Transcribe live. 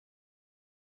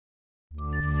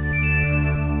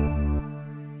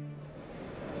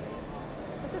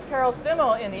is Carol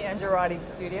Stimmel in the Engerati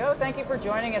studio. Thank you for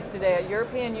joining us today at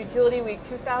European Utility Week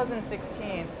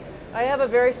 2016. I have a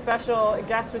very special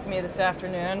guest with me this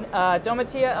afternoon,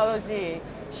 Domatia Alozi.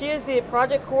 She is the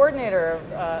project coordinator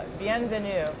of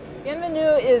BienVEnu.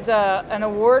 BienVEnu is an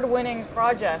award-winning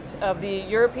project of the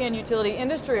European Utility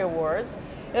Industry Awards.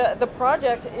 The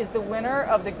project is the winner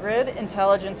of the Grid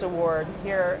Intelligence Award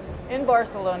here in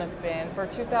Barcelona, Spain for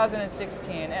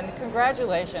 2016. And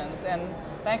congratulations, and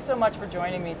thanks so much for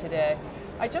joining me today.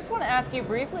 I just want to ask you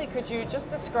briefly, could you just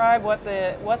describe what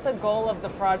the goal of the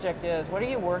project is? What are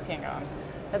you working on?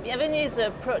 BienVEnu is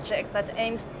a project that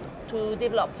aims to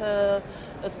develop a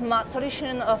smart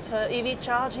solution of EV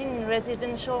charging in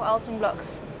residential housing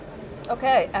blocks.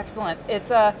 Okay, excellent.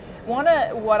 It's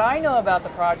what I know about the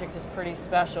project is pretty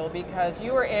special because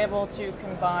you were able to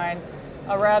combine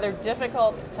a rather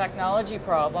difficult technology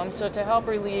problem, so to help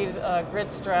relieve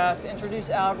grid stress, introduce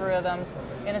algorithms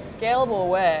in a scalable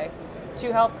way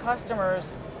to help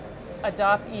customers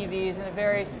adopt EVs in a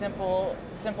very simple,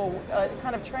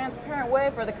 kind of transparent way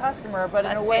for the customer, but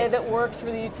in a way that works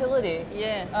for the utility.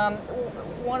 Yeah.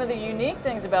 One of the unique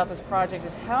things about this project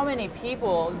is how many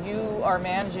people you are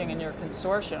managing in your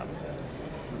consortium.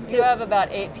 You have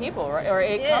about 8 people, right? Or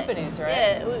 8 companies, right?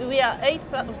 Yeah, we are 8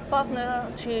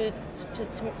 partners to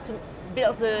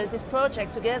build this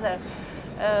project together.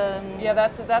 Yeah,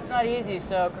 that's not easy,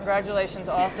 so congratulations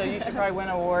also. You should probably win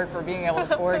an award for being able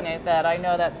to coordinate that. I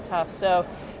know that's tough. So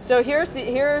here's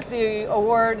the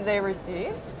award they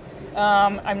received.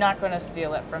 I'm not going to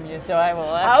steal it from you, so I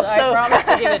will actually, I promise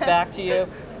to give it back to you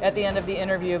at the end of the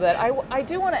interview. But I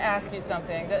do want to ask you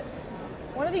something. That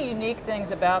one of the unique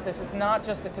things about this is not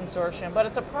just the consortium, but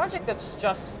it's a project that's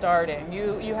just starting.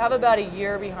 You have about a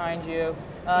year behind you.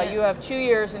 You have 2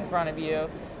 years in front of you.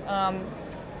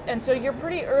 And so you're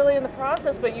pretty early in the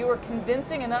process, but you were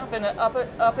convincing enough and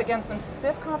up against some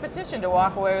stiff competition to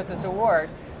walk away with this award.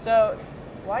 So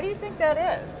why do you think that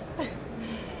is?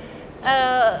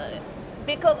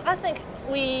 Because I think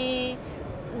we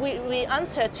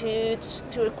answer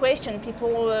to a question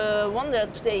people wonder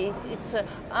today. It's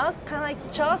how can I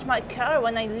charge my car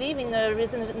when I live in a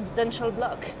residential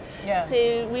block? Yeah.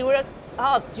 So we worked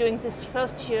hard during this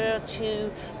first year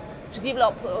to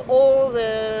develop all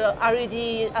the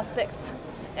R&D aspects,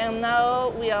 and now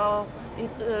we are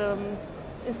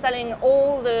installing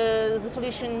all the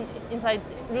solution inside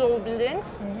rural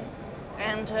buildings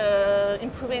and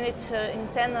improving it in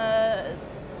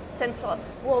 10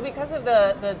 slots. Well, because of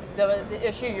the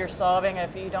issue you're solving,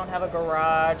 if you don't have a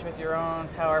garage with your own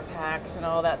power packs and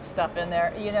all that stuff in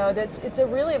there, you know, it's a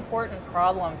really important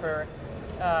problem for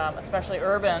especially an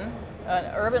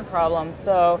urban problem.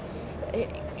 So,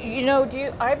 you know,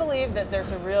 I believe that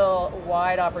there's a real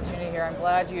wide opportunity here. I'm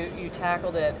glad you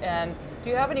tackled it. And do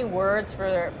you have any words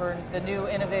for the new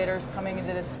innovators coming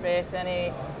into this space?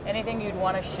 Anything you'd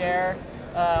want to share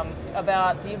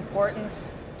about the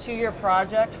importance to your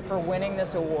project for winning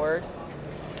this award?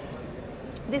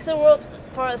 This award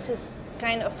for us is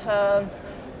kind of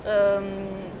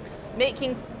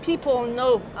making people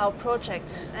know our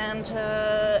project and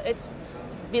its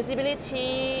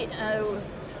visibility.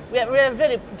 We are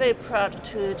very, very proud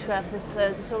to have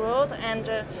this award,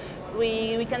 and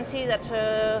we can see that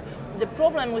the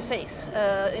problem we face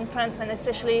in France, and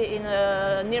especially in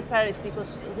near Paris, because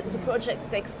the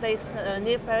project takes place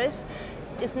near Paris,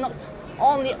 is not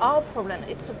only our problem.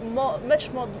 It's a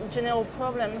much more general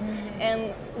problem,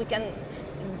 and we can.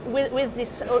 With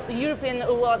this European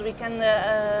award, we can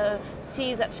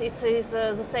see that it is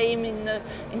the same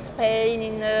in Spain,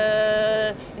 in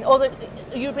other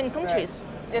European countries. Right.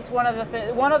 It's one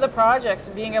of the projects.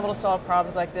 Being able to solve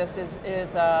problems like this is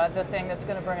the thing that's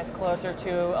going to bring us closer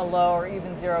to a low or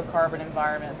even zero carbon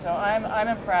environment. So I'm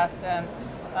impressed, and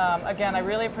again, I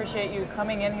really appreciate you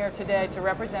coming in here today to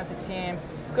represent the team.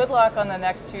 Good luck on the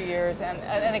next 2 years,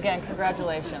 and again,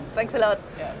 congratulations. Thanks a lot.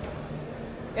 Yeah.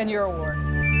 And your award.